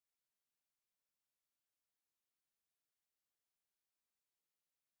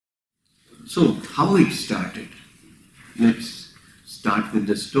So, how it started? Let's start with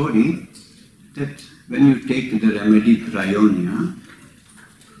the story that when you take the remedy bryonia,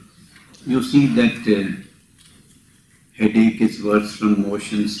 you see that headache is worse from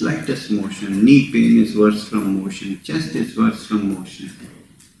motion, slightest motion, knee pain is worse from motion, chest is worse from motion.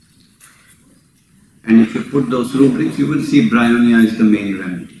 And if you put those rubrics, you will see bryonia is the main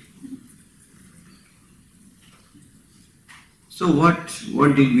remedy. So what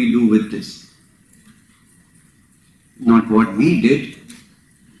did we do with this? Not what we did,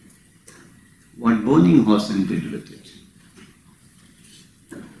 what Boenninghausen did with it.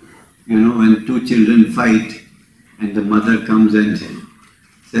 You know, when two children fight and the mother comes and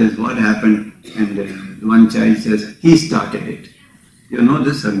says, what happened? And one child says, he started it. You know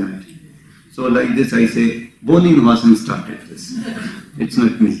this or not? So like this I say, Boenninghausen started this. It's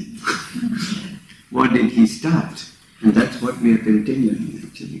not me. What did he start? And that's what we are continuing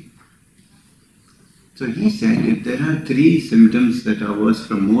actually. So he said, if there are 3 symptoms that are worse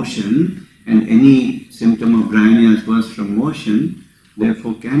from motion, and any symptom of bryonia is worse from motion,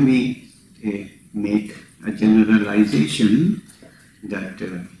 therefore can we make a generalization that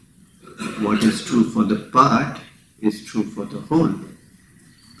what is true for the part is true for the whole.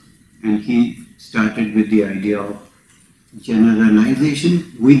 And he started with the idea of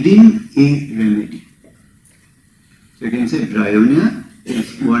generalization within a remedy. So you can say bryonia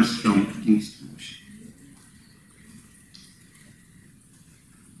is worse from least motion.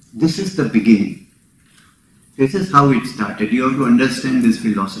 This is the beginning. This is how it started. You have to understand this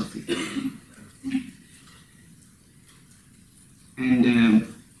philosophy.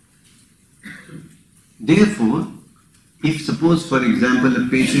 And therefore, if suppose for example a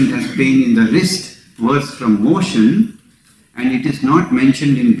patient has pain in the wrist worse from motion and it is not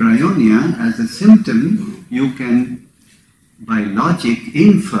mentioned in bryonia as a symptom, you can by logic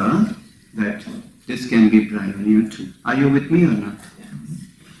infer that this can be bryonia too. Are you with me or not?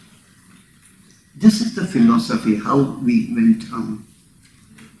 This is the philosophy, how we went on.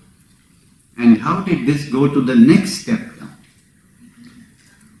 And how did this go to the next step now?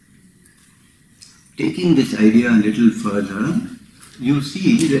 Taking this idea a little further, you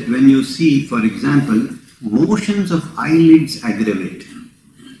see that when you see, for example, motions of eyelids aggravate,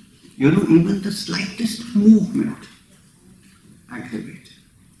 you know, even the slightest movement aggravate.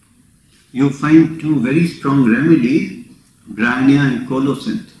 You find 2 very strong remedies, bryonia and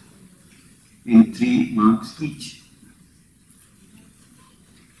colocynth, in 3 marks each.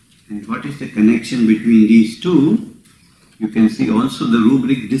 And what is the connection between these 2? You can see also the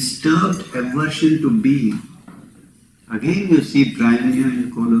rubric disturbed aversion to being. Again you see bryonia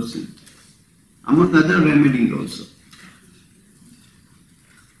and colocynth, among other remedies also.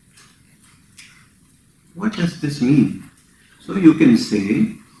 What does this mean? So you can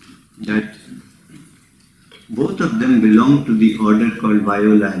say that both of them belong to the order called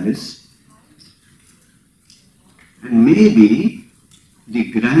Violales, and maybe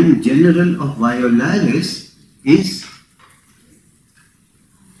the grand general of Violales is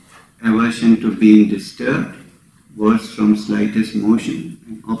aversion to being disturbed, worse from slightest motion,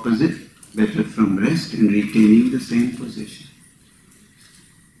 and opposite, better from rest and retaining the same position.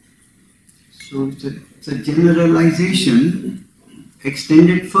 So it's a generalization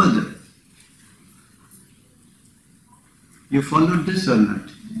extended further. You followed this or not?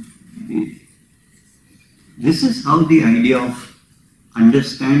 This is how the idea of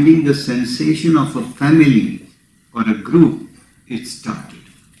understanding the sensation of a family or a group is started.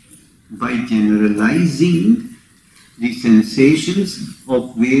 By generalizing the sensations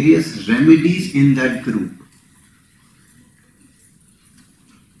of various remedies in that group.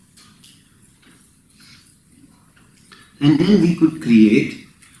 And then we could create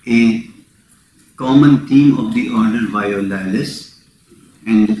a common theme of the order Violales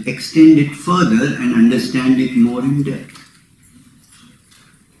and extend it further and understand it more in depth.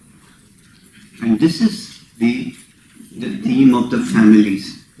 And this is the theme of the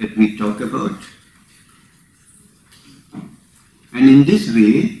families that we talk about. And in this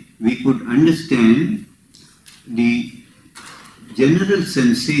way, we could understand the general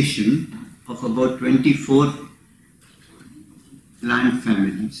sensation of about 24 plant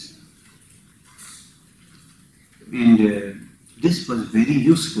families. And this was very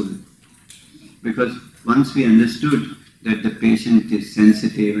useful because once we understood that the patient is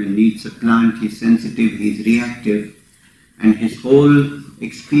sensitive and needs a plant, he's sensitive, he's reactive, and his whole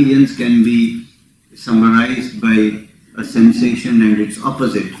experience can be summarized by a sensation and its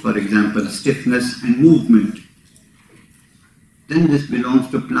opposite, for example, stiffness and movement. Then this belongs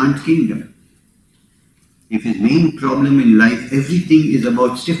to plant kingdom. If his main problem in life, everything is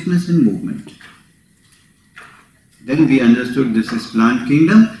about stiffness and movement. Then we understood this is plant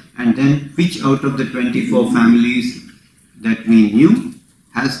kingdom, and then which out of the 24 families that we knew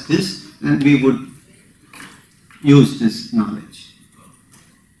has this, and we would use this knowledge.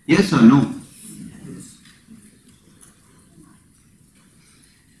 Yes or no?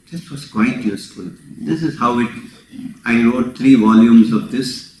 This was quite useful. This is how I wrote 3 volumes of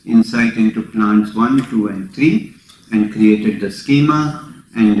this, Insight into Plants 1, 2 and 3, and created the schema,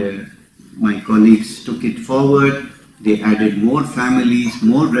 and my colleagues took it forward. They added more families,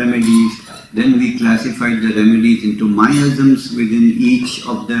 more remedies. Then we classified the remedies into miasms within each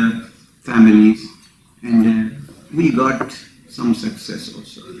of the families, and we got some success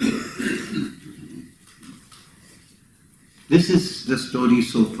also. This is the story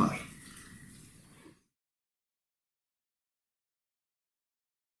so far.